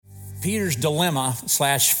Peter's dilemma /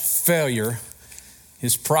 failure,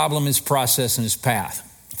 his problem, his process, and his path.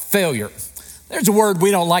 Failure. There's a word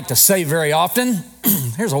we don't like to say very often.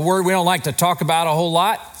 Here's a word we don't like to talk about a whole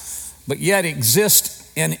lot, but yet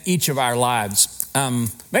exists in each of our lives.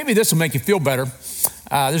 Maybe this will make you feel better.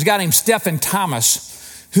 There's a guy named Stephen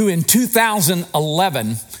Thomas who in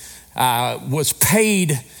 2011 was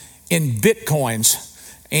paid in Bitcoins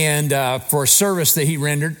and for a service that he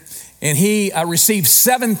rendered. And he received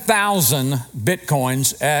 7,000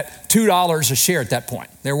 Bitcoins at $2 a share at that point.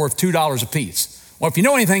 They're worth $2 a piece. Well, if you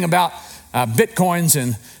know anything about Bitcoins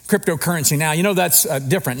and cryptocurrency now, you know that's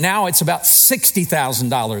different. Now it's about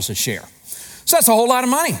 $60,000 a share. So that's a whole lot of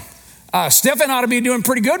money. Stephen ought to be doing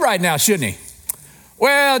pretty good right now, shouldn't he?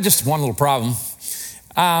 Well, just one little problem.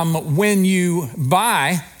 When you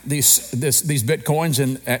buy these Bitcoins,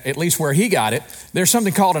 and at least where he got it, there's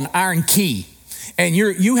something called an iron key. And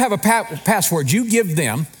you have a password you give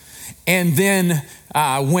them, and then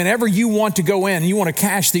whenever you want to go in and you want to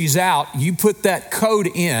cash these out, you put that code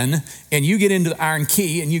in and you get into the iron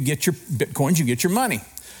key and you get your Bitcoins, you get your money.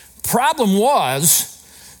 Problem was,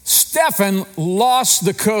 Stephen lost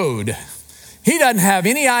the code. He doesn't have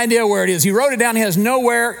any idea where it is. He wrote it down. He has no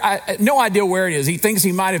idea where it is. He thinks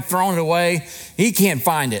he might have thrown it away. He can't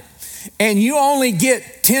find it. And you only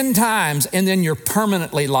get 10 times and then you're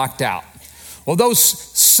permanently locked out. Well, those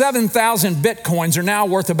 7,000 Bitcoins are now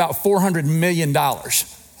worth about $400 million.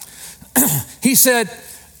 He said,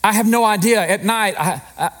 I have no idea. At night,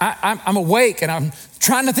 I'm awake and I'm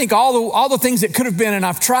trying to think all the things that could have been, and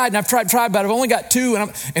I've tried, but I've only got two.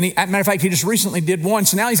 As a matter of fact, he just recently did one,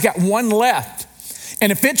 so now he's got one left.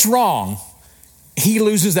 And if it's wrong, he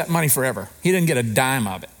loses that money forever. He didn't get a dime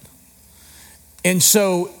of it. And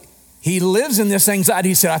so he lives in this anxiety.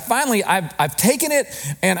 He said, I've taken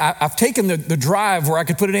it, and I've taken the drive where I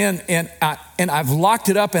could put it in, and I've locked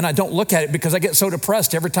it up, and I don't look at it because I get so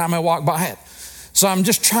depressed every time I walk by it. So I'm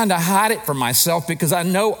just trying to hide it from myself because I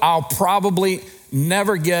know I'll probably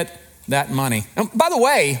never get that money. And by the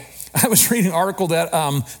way, I was reading an article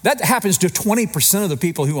that happens to 20% of the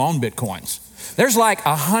people who own Bitcoins. There's like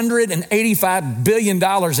 $185 billion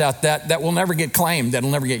out that will never get claimed, that'll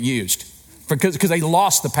never get used because they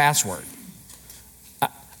lost the password.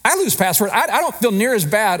 I lose password. I don't feel near as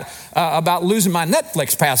bad about losing my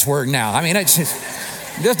Netflix password now. I mean, it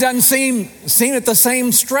just doesn't seem at the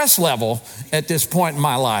same stress level at this point in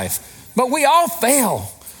my life. But we all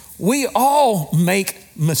fail. We all make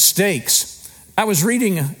mistakes. I was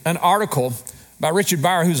reading an article by Richard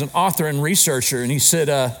Bauer, who's an author and researcher, and he said,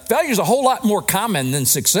 failure is a whole lot more common than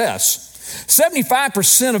success.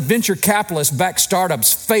 75% of venture capitalists-backed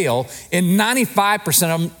startups fail, and 95%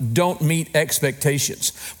 of them don't meet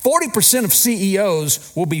expectations. 40% of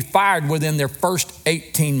CEOs will be fired within their first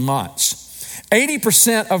 18 months.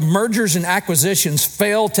 80% of mergers and acquisitions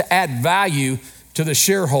fail to add value to the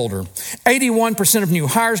shareholder. 81% of new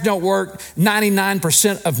hires don't work.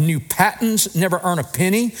 99% of new patents never earn a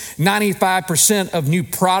penny. 95% of new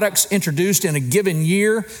products introduced in a given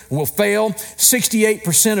year will fail.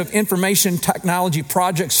 68% of information technology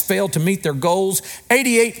projects fail to meet their goals.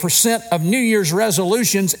 88% of New Year's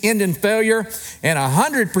resolutions end in failure. And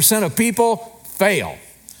 100% of people fail.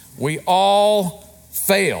 We all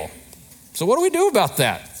fail. So what do we do about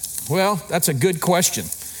that? Well, that's a good question.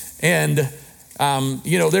 And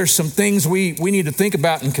there's some things we need to think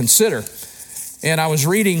about and consider. And I was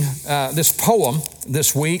reading this poem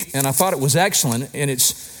this week, and I thought it was excellent. And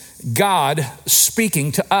it's God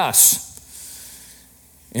speaking to us.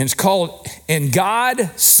 And it's called, And God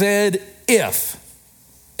Said If.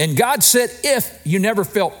 And God said, if you never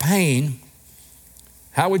felt pain,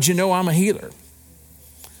 how would you know I'm a healer?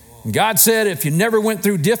 And God said, if you never went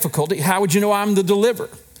through difficulty, how would you know I'm the deliverer?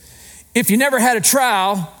 If you never had a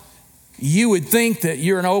trial, you would think that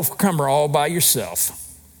you're an overcomer all by yourself.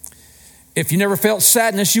 If you never felt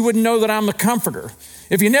sadness, you wouldn't know that I'm the comforter.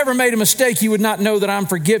 If you never made a mistake, you would not know that I'm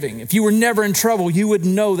forgiving. If you were never in trouble, you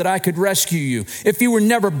wouldn't know that I could rescue you. If you were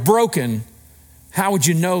never broken, how would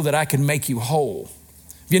you know that I could make you whole?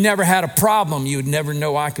 If you never had a problem, you would never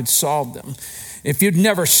know I could solve them. If you'd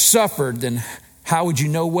never suffered, then how would you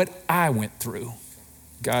know what I went through?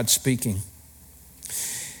 God speaking.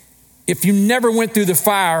 If you never went through the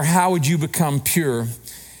fire, how would you become pure?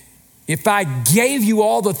 If I gave you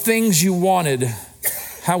all the things you wanted,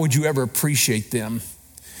 how would you ever appreciate them?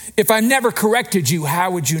 If I never corrected you,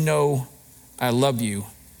 how would you know I love you?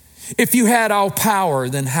 If you had all power,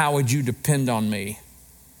 then how would you depend on me?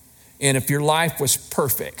 And if your life was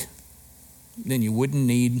perfect, then you wouldn't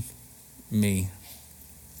need me.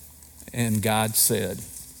 And God said,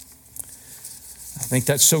 I think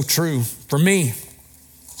that's so true for me.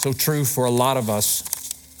 So true for a lot of us.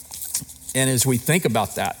 And as we think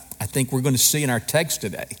about that, I think we're going to see in our text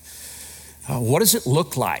today, what does it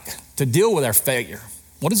look like to deal with our failure?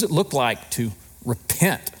 What does it look like to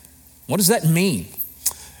repent? What does that mean?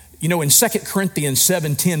 You know, in 2 Corinthians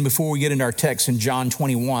 7:10, before we get into our text in John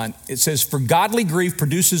 21, it says, "For godly grief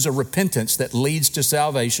produces a repentance that leads to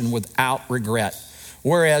salvation without regret,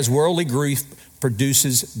 whereas worldly grief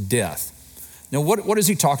produces death." Now, what is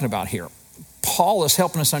he talking about here? Paul is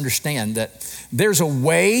helping us understand that there's a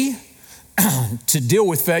way to deal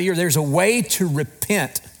with failure. There's a way to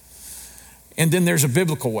repent. And then there's a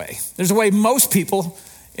biblical way. There's a way most people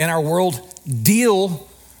in our world deal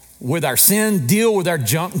with our sin, deal with our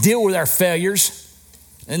junk, deal with our failures.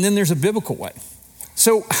 And then there's a biblical way.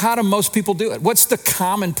 So how do most people do it? What's the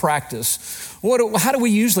common practice? How do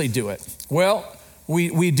we usually do it? Well,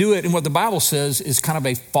 we do it in what the Bible says is kind of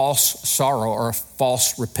a false sorrow or a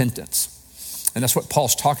false repentance. And that's what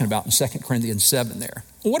Paul's talking about in 2 Corinthians 7 there.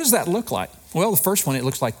 Well, what does that look like? Well, the first one, it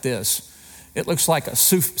looks like this. It looks like a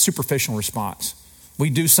superficial response. We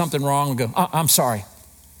do something wrong and go, I'm sorry.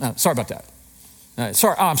 Sorry about that.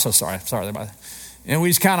 Sorry, I'm so sorry. Sorry about that. And we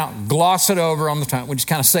just kind of gloss it over on the tongue. We just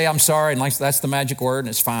kind of say, I'm sorry, and like that's the magic word, and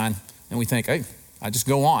it's fine. And we think, hey, I just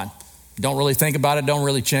go on. Don't really think about it, don't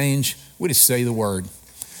really change. We just say the word.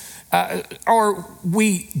 Or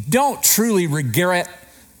we don't truly regret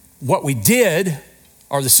what we did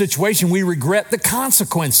or the situation. We regret the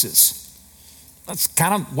consequences. That's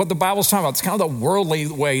kind of what the Bible's talking about. It's kind of the worldly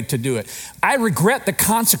way to do it. I regret the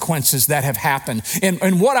consequences that have happened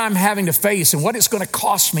and what I'm having to face and what it's going to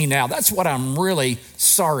cost me now. That's what I'm really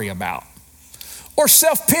sorry about. Or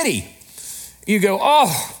self-pity. You go,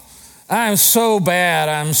 oh, I'm so bad.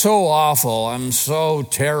 I'm so awful. I'm so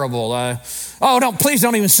terrible. Please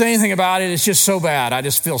don't even say anything about it. It's just so bad. I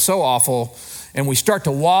just feel so awful. And we start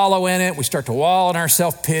to wallow in it. We start to wallow in our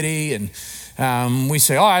self-pity. And we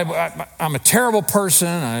say, I'm a terrible person.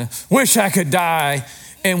 I wish I could die.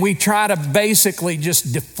 And we try to basically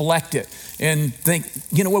just deflect it and think,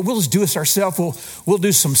 you know what, we'll just do this ourselves. We'll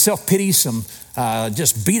do some self-pity,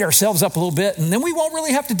 just beat ourselves up a little bit. And then we won't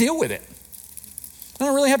really have to deal with it. I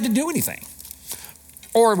don't really have to do anything.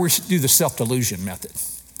 Or we do the self-delusion method.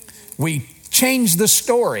 We change the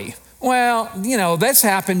story. Well, you know, that's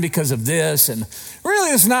happened because of this, and really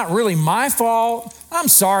it's not really my fault. I'm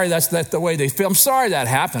sorry that's the way they feel. I'm sorry that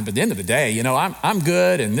happened, but at the end of the day, you know, I'm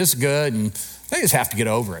good and this is good, and they just have to get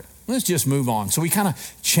over it. Let's just move on. So we kind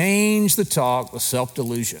of change the talk with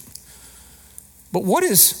self-delusion. But what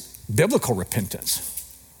is biblical repentance?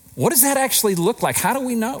 What does that actually look like? How do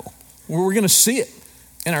we know? Well, we're going to see it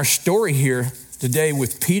in our story here today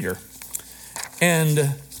with Peter.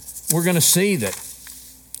 And we're going to see that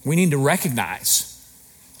we need to recognize.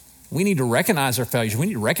 We need to recognize our failures. We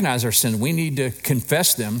need to recognize our sin. We need to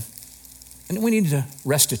confess them. And we need to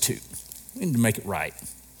restitute. We need to make it right.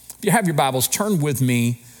 If you have your Bibles, turn with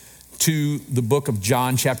me to the book of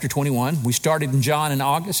John, chapter 21. We started in John in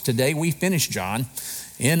August. Today we finished John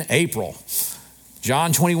in April.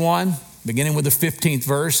 John 21, beginning with the 15th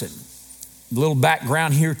verse. And a little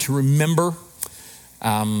background here to remember.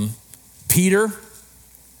 Peter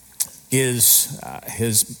is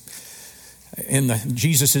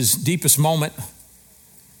Jesus' deepest moment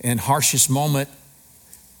and harshest moment,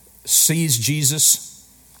 sees Jesus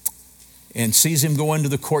and sees him go into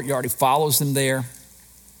the courtyard. He follows him there.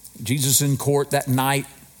 Jesus is in court that night.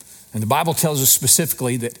 And the Bible tells us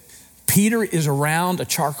specifically that Peter is around a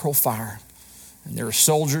charcoal fire. And there are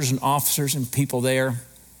soldiers and officers and people there.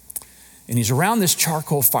 And he's around this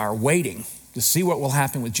charcoal fire waiting to see what will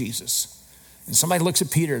happen with Jesus. And somebody looks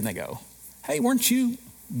at Peter and they go, hey, weren't you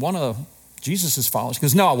one of Jesus' followers? He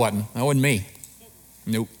goes, no, I wasn't. That wasn't me.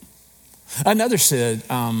 Nope. Another said,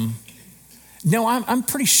 no, I'm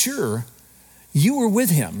pretty sure you were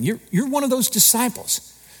with him. You're one of those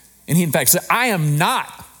disciples. And he in fact said, I am not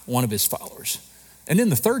one of his followers. And then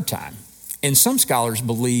the third time, and some scholars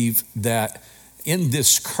believe that in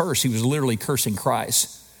this curse, he was literally cursing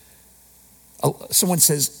Christ. Someone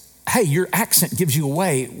says, hey, your accent gives you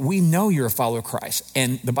away. We know you're a follower of Christ.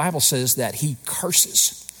 And the Bible says that he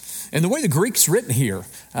curses. And the way the Greek's written here,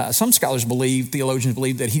 some scholars believe, theologians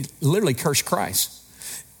believe that he literally cursed Christ.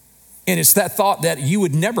 And it's that thought that you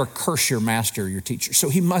would never curse your master or your teacher. So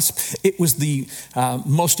it was the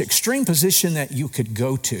most extreme position that you could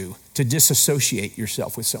go to disassociate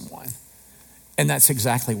yourself with someone. And that's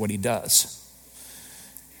exactly what he does.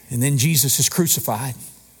 And then Jesus is crucified.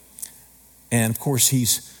 And of course,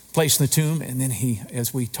 he's placed in the tomb. And then he,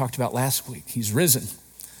 as we talked about last week, he's risen.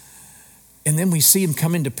 And then we see him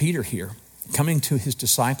coming to Peter here, coming to his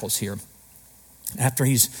disciples here. after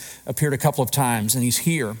he's appeared a couple of times, and he's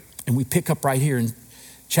here, and we pick up right here in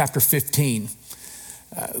chapter 15.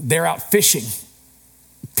 They're out fishing.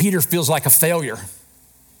 Peter feels like a failure,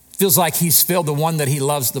 feels like he's failed the one that he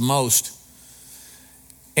loves the most,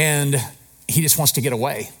 and he just wants to get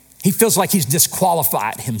away. He feels like he's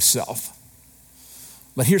disqualified himself.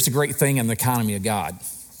 But here's the great thing in the economy of God.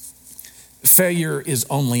 Failure is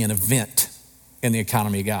only an event in the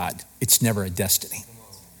economy of God. It's never a destiny.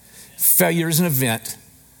 Failure is an event,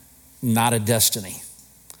 not a destiny.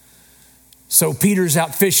 So Peter's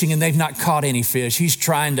out fishing and they've not caught any fish. He's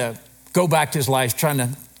trying to go back to his life, trying to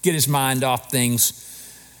get his mind off things.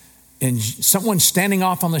 And someone's standing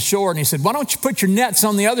off on the shore and he said, "Why don't you put your nets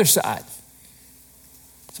on the other side?"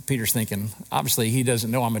 So Peter's thinking, obviously he doesn't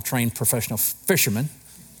know I'm a trained professional fisherman.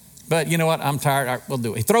 But you know what? I'm tired. All right, we'll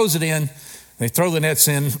do it. He throws it in. They throw the nets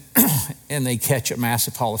in and they catch a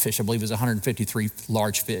massive haul of fish. I believe it was 153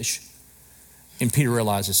 large fish. And Peter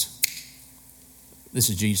realizes, this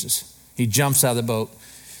is Jesus. He jumps out of the boat.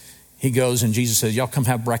 He goes and Jesus says, "Y'all come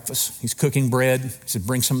have breakfast." He's cooking bread. He said,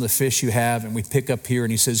 "Bring some of the fish you have." And we pick up here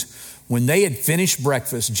and he says, when they had finished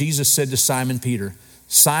breakfast, Jesus said to Simon Peter,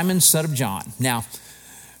 "Simon, son of John." Now,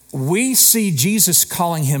 we see Jesus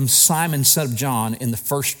calling him Simon, son of John in the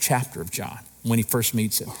first chapter of John when he first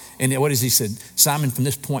meets him. And what does he say? "Simon, from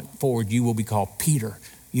this point forward, you will be called Peter.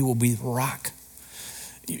 You will be the rock.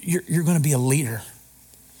 You're going to be a leader."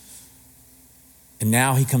 And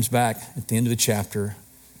now he comes back at the end of the chapter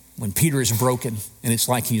when Peter is broken and it's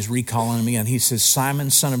like he's recalling him again. He says,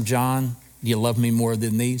 "Simon, son of John, do you love me more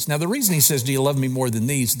than these?" Now, the reason he says, "Do you love me more than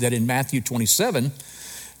these?" that in Matthew 27,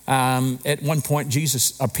 at one point,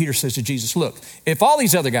 Peter says to Jesus, "Look, if all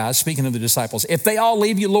these other guys," speaking of the disciples, "if they all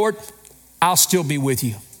leave you, Lord, I'll still be with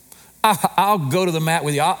you. I'll go to the mat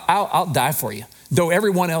with you. I'll die for you, though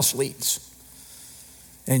everyone else leaves."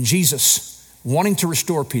 And Jesus, wanting to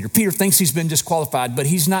restore Peter. Peter thinks he's been disqualified, but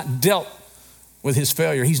he's not dealt with his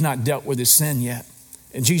failure. He's not dealt with his sin yet.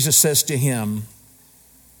 And Jesus says to him,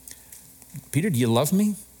 "Peter, do you love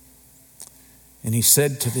me?" And he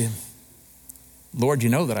said to them, "Lord, you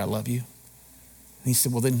know that I love you." And he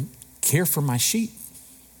said, "Well, then care for my sheep.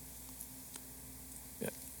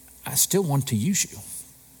 I still want to use you."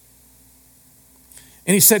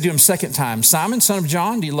 And he said to him second time, "Simon, son of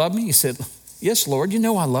John, do you love me?" He said, "Yes, Lord, you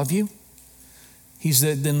know I love you." He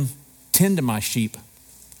said, "Then tend to my sheep,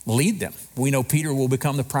 lead them." We know Peter will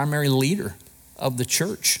become the primary leader of the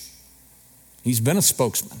church. He's been a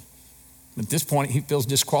spokesman. At this point, he feels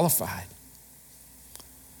disqualified.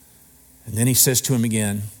 And then he says to him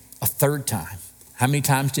again, a third time. How many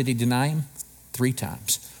times did he deny him? 3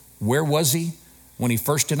 times. Where was he when he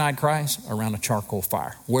first denied Christ? Around a charcoal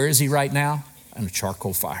fire. Where is he right now? On a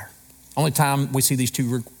charcoal fire. Only time we see these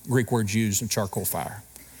 2 Greek words used, a charcoal fire.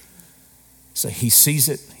 So he sees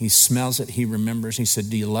it, he smells it, he remembers. He said,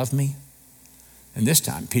 "Do you love me?" And this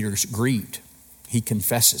time, Peter's grieved. He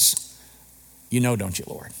confesses, "You know, don't you,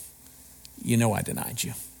 Lord? You know I denied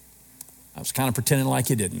you. I was kind of pretending like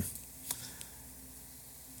you didn't."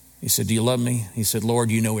 He said, "Do you love me?" He said,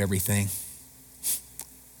 "Lord, you know everything.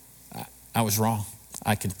 I was wrong.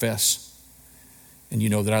 I confess. And you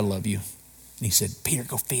know that I love you." And he said, "Peter,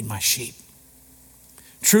 go feed my sheep.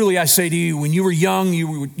 Truly, I say to you, when you were young,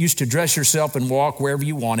 you used to dress yourself and walk wherever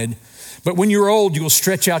you wanted. But when you're old, you will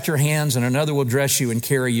stretch out your hands and another will dress you and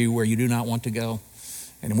carry you where you do not want to go."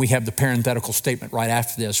 And we have the parenthetical statement right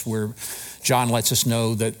after this where John lets us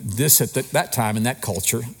know that this at that time in that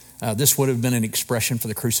culture, this would have been an expression for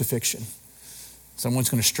the crucifixion. Someone's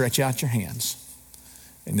going to stretch out your hands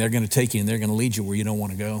and they're going to take you and they're going to lead you where you don't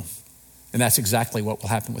want to go. And that's exactly what will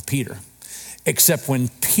happen with Peter. Except when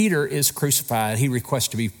Peter is crucified, he requests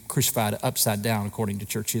to be crucified upside down according to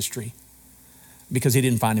church history because he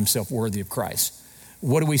didn't find himself worthy of Christ.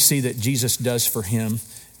 What do we see that Jesus does for him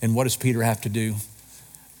and what does Peter have to do?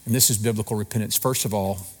 And this is biblical repentance. First of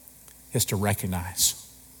all, he has to recognize.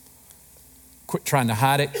 Quit trying to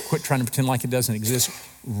hide it. Quit trying to pretend like it doesn't exist.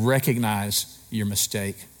 Recognize your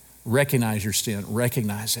mistake. Recognize your sin.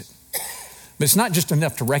 Recognize it. But it's not just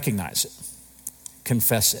enough to recognize it.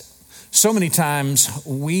 Confess it. So many times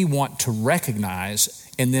we want to recognize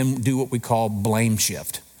and then do what we call blame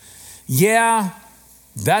shift. Yeah,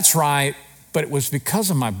 that's right, but it was because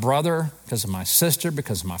of my brother, because of my sister,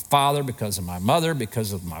 because of my father, because of my mother,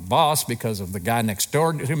 because of my boss, because of the guy next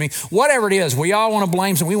door to me. Whatever it is, we all want to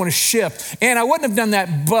blame and we want to shift. And I wouldn't have done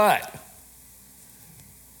that, but.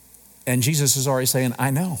 And Jesus is already saying,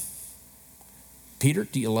 "I know. Peter,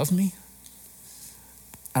 do you love me?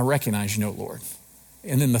 I recognize you know, Lord."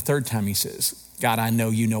 And then the third time he says, "God, I know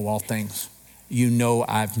you know all things. You know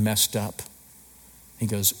I've messed up." He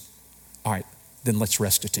goes, "All right, then let's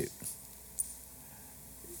restitute.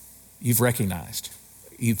 You've recognized,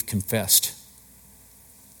 you've confessed,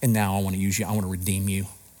 and now I want to use you. I want to redeem you.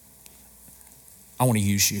 I want to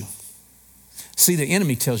use you. See, the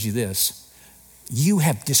enemy tells you this. You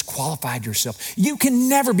have disqualified yourself. You can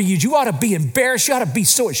never be used. You ought to be embarrassed. You ought to be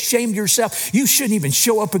so ashamed of yourself. You shouldn't even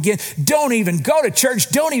show up again. Don't even go to church.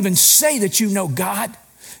 Don't even say that you know God.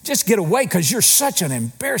 Just get away because you're such an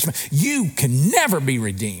embarrassment. You can never be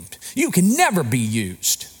redeemed. You can never be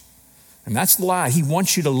used. And that's the lie. He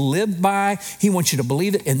wants you to live by, he wants you to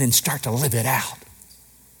believe it and then start to live it out.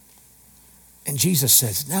 And Jesus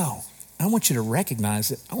says, no, I want you to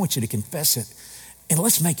recognize it. I want you to confess it. And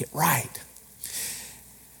let's make it right.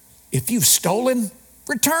 If you've stolen,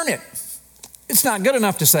 return it. It's not good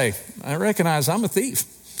enough to say, I recognize I'm a thief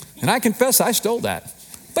and I confess I stole that.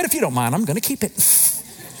 But if you don't mind, I'm going to keep it.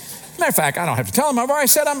 Matter of fact, I don't have to tell them. I've already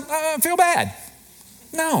said I feel bad.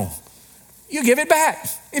 No, you give it back.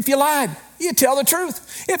 If you lied, you tell the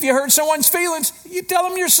truth. If you hurt someone's feelings, you tell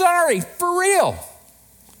them you're sorry, for real.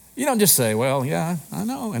 You don't just say, well, yeah, I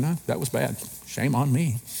know, and that was bad. Shame on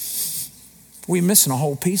me. We're missing a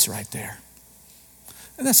whole piece right there.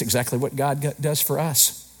 And that's exactly what God does for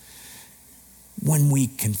us. When we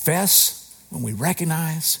confess, when we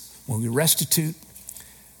recognize, when we restitute,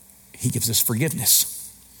 he gives us forgiveness.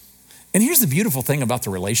 And here's the beautiful thing about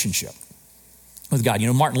the relationship with God. You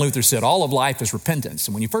know, Martin Luther said, all of life is repentance.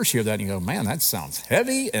 And when you first hear that, you go, man, that sounds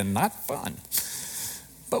heavy and not fun.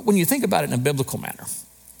 But when you think about it in a biblical manner,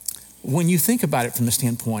 when you think about it from the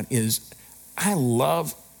standpoint is,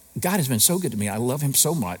 God has been so good to me. I love him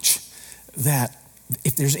so much that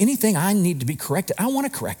if there's anything I need to be corrected, I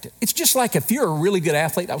want to correct it. It's just like if you're a really good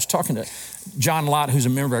athlete. I was talking to John Lott, who's a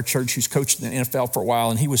member of our church, who's coached in the NFL for a while,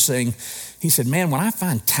 and he said, man, when I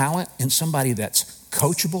find talent in somebody that's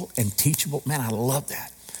coachable and teachable, man, I love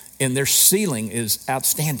that. And their ceiling is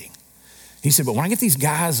outstanding. He said, but when I get these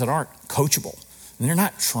guys that aren't coachable and they're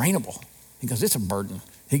not trainable, he goes, it's a burden.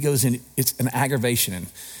 He goes, and it's an aggravation, and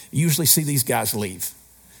you usually see these guys leave.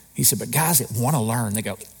 He said, but guys that want to learn, they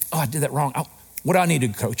go, oh, I did that wrong. What do I need to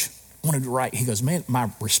do, coach? I want to do right. He goes, man, my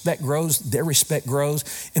respect grows, their respect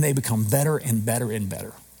grows, and they become better and better and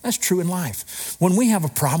better. That's true in life. When we have a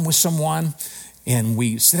problem with someone and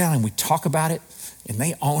we sit down and we talk about it and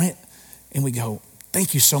they own it and we go,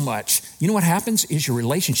 thank you so much. You know what happens is your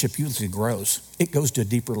relationship usually grows. It goes to a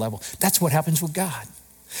deeper level. That's what happens with God.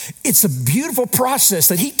 It's a beautiful process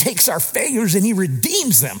that he takes our failures and he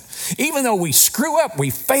redeems them. Even though we screw up, we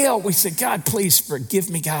fail, we say, God, please forgive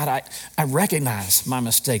me, God. I recognize my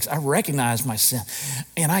mistakes. I recognize my sin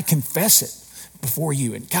and I confess it before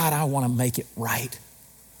you. And God, I want to make it right.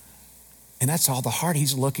 And that's all the heart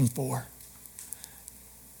he's looking for.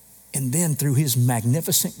 And then through his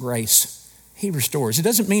magnificent grace, he restores. It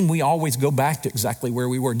doesn't mean we always go back to exactly where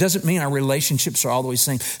we were. It doesn't mean our relationships are always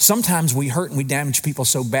the same. Sometimes we hurt and we damage people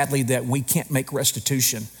so badly that we can't make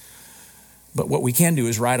restitution. But what we can do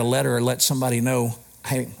is write a letter or let somebody know,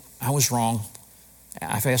 hey, I was wrong.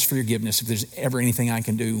 I've asked for forgiveness. If there's ever anything I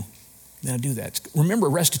can do, then I do that. Remember,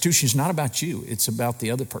 restitution is not about you. It's about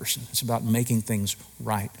the other person. It's about making things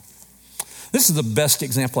right. This is the best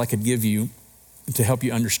example I could give you to help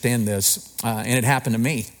you understand this. And it happened to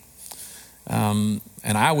me. And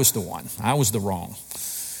I was the one. I was the wrong.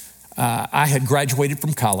 I had graduated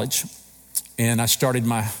from college, and I started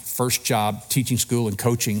my first job teaching school and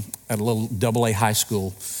coaching at a little AA high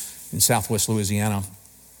school in Southwest Louisiana.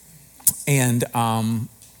 And, I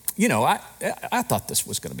thought this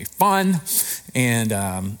was going to be fun. And,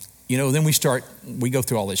 then we go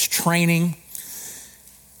through all this training.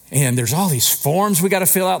 And there's all these forms we got to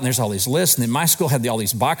fill out, and there's all these lists. And then my school had all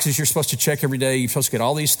these boxes you're supposed to check every day. You're supposed to get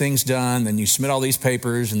all these things done. Then you submit all these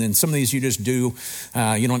papers, and then some of these you just do.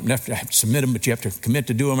 You don't have to submit them, but you have to commit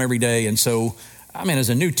to do them every day. And so, as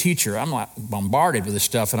a new teacher, I'm like bombarded with this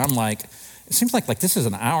stuff, and I'm like, it seems like this is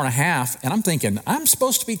an hour and a half, and I'm thinking, I'm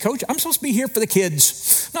supposed to be coaching. I'm supposed to be here for the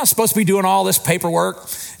kids. I'm not supposed to be doing all this paperwork.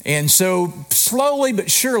 And so slowly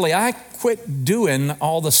but surely, I quit doing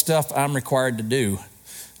all the stuff I'm required to do.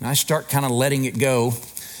 And I start kind of letting it go.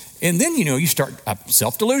 And then, you start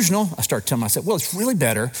self-delusional. I start telling myself, well, it's really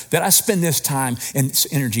better that I spend this time and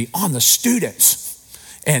this energy on the students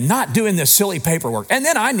and not doing this silly paperwork. And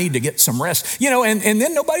then I need to get some rest, and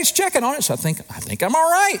then nobody's checking on it. So I think I'm all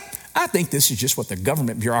right. I think this is just what the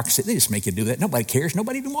government bureaucracy, they just make you do that. Nobody cares.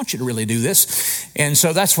 Nobody even wants you to really do this. And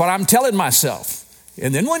so that's what I'm telling myself.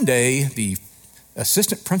 And then one day, the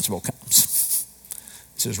assistant principal comes.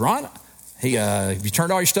 He says, Ron, hey, have you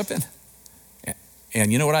turned all your stuff in?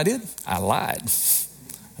 And you know what I did? I lied. I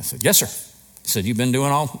said, yes, sir. He said, you've been doing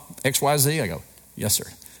all X, Y, Z? I go, yes, sir.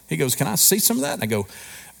 He goes, can I see some of that? And I go,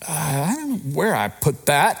 I don't know where I put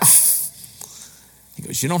that. He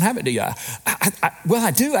goes, you don't have it, do you? Well,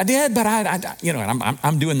 I do. I did, but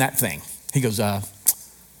I'm doing that thing. He goes,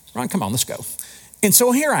 Ron, come on, let's go. And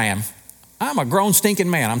so here I am. I'm a grown stinking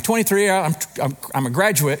man. I'm 23. I'm a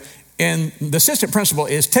graduate. And the assistant principal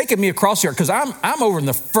is taking me across here because I'm over in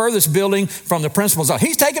the furthest building from the principal's office.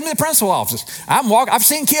 He's taking me to the principal's office. I've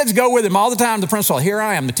seen kids go with him all the time to the principal. Here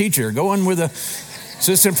I am, the teacher, going with the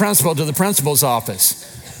assistant principal to the principal's office.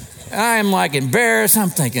 I'm like embarrassed. I'm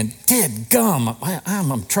thinking, dead gum, I'm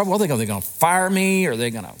in trouble. Are they going to fire me? Or are they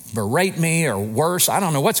going to berate me? Or worse, I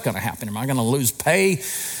don't know what's going to happen. Am I going to lose pay?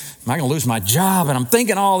 Am I going to lose my job? And I'm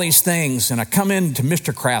thinking all these things. And I come into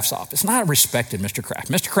Mr. Kraft's office. And I respected Mr. Kraft.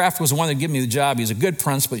 Mr. Kraft was the one that gave me the job. He's a good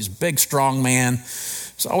principal. He's a big, strong man.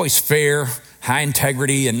 He's always fair, high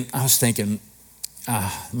integrity. And I was thinking,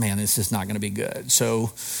 man, this is not going to be good.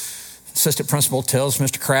 So assistant principal tells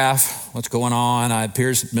Mr. Kraft what's going on. It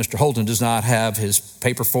appears that Mr. Holton does not have his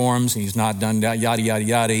paper forms. He's not done yada, yada,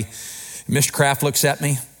 yada. And Mr. Kraft looks at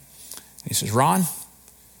me. He says, Ron,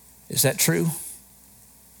 is that true?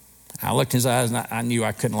 I looked in his eyes and I knew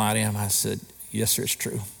I couldn't lie to him. I said, yes, sir, it's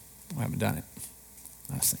true. I haven't done it.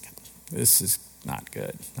 I was thinking, this is not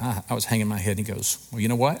good. I was hanging my head and he goes, well, you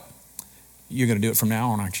know what? You're going to do it from now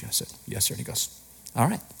on, aren't you? I said, yes, sir. And he goes, all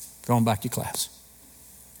right, going back to your class.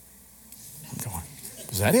 I'm going,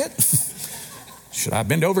 is that it? Should I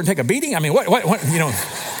bend over and take a beating? I mean, what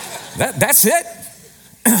that's it.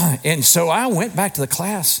 And so I went back to the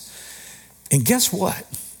class and guess what?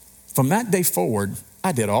 From that day forward,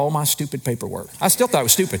 I did all my stupid paperwork. I still thought it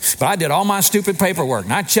was stupid, but I did all my stupid paperwork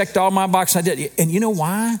and I checked all my boxes. I did. And you know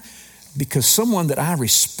why? Because someone that I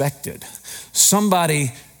respected,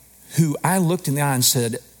 somebody who I looked in the eye and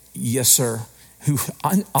said, yes, sir, who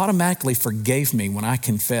automatically forgave me when I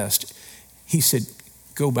confessed. He said,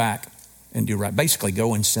 go back and do right. Basically,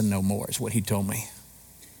 go and sin no more is what he told me.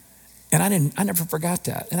 And I never forgot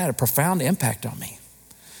that. And it had a profound impact on me.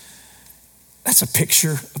 That's a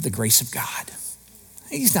picture of the grace of God.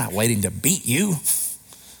 He's not waiting to beat you.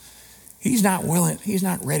 He's not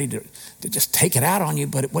ready to just take it out on you.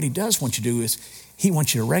 But what he does want you to do is he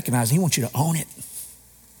wants you to recognize, he wants you to own it.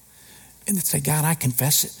 And then say, God, I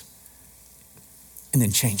confess it. And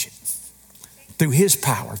then change it. Through his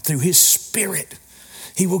power, through his spirit,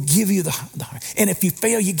 he will give you the heart. And if you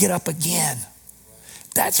fail, you get up again.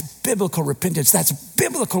 That's biblical repentance. That's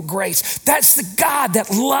biblical grace. That's the God that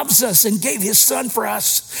loves us and gave his son for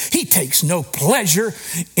us. He takes no pleasure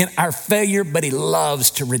in our failure, but he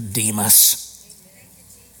loves to redeem us.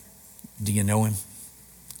 Do you know him?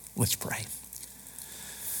 Let's pray.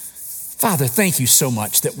 Father, thank you so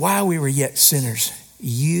much that while we were yet sinners,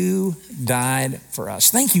 you died for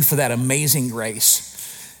us. Thank you for that amazing grace.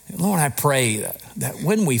 And Lord, I pray that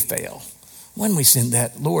when we fail, when we sin,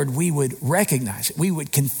 that, Lord, we would recognize it, we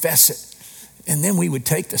would confess it, and then we would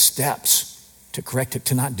take the steps to correct it,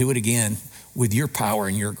 to not do it again with your power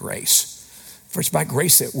and your grace. For it's by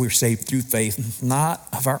grace that we're saved through faith, not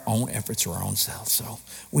of our own efforts or our own selves. So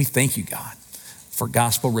we thank you, God, for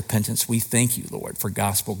gospel repentance. We thank you, Lord, for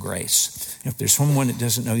gospel grace. And if there's someone that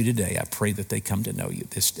doesn't know you today, I pray that they come to know you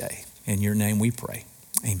this day. In your name we pray.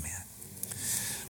 Amen.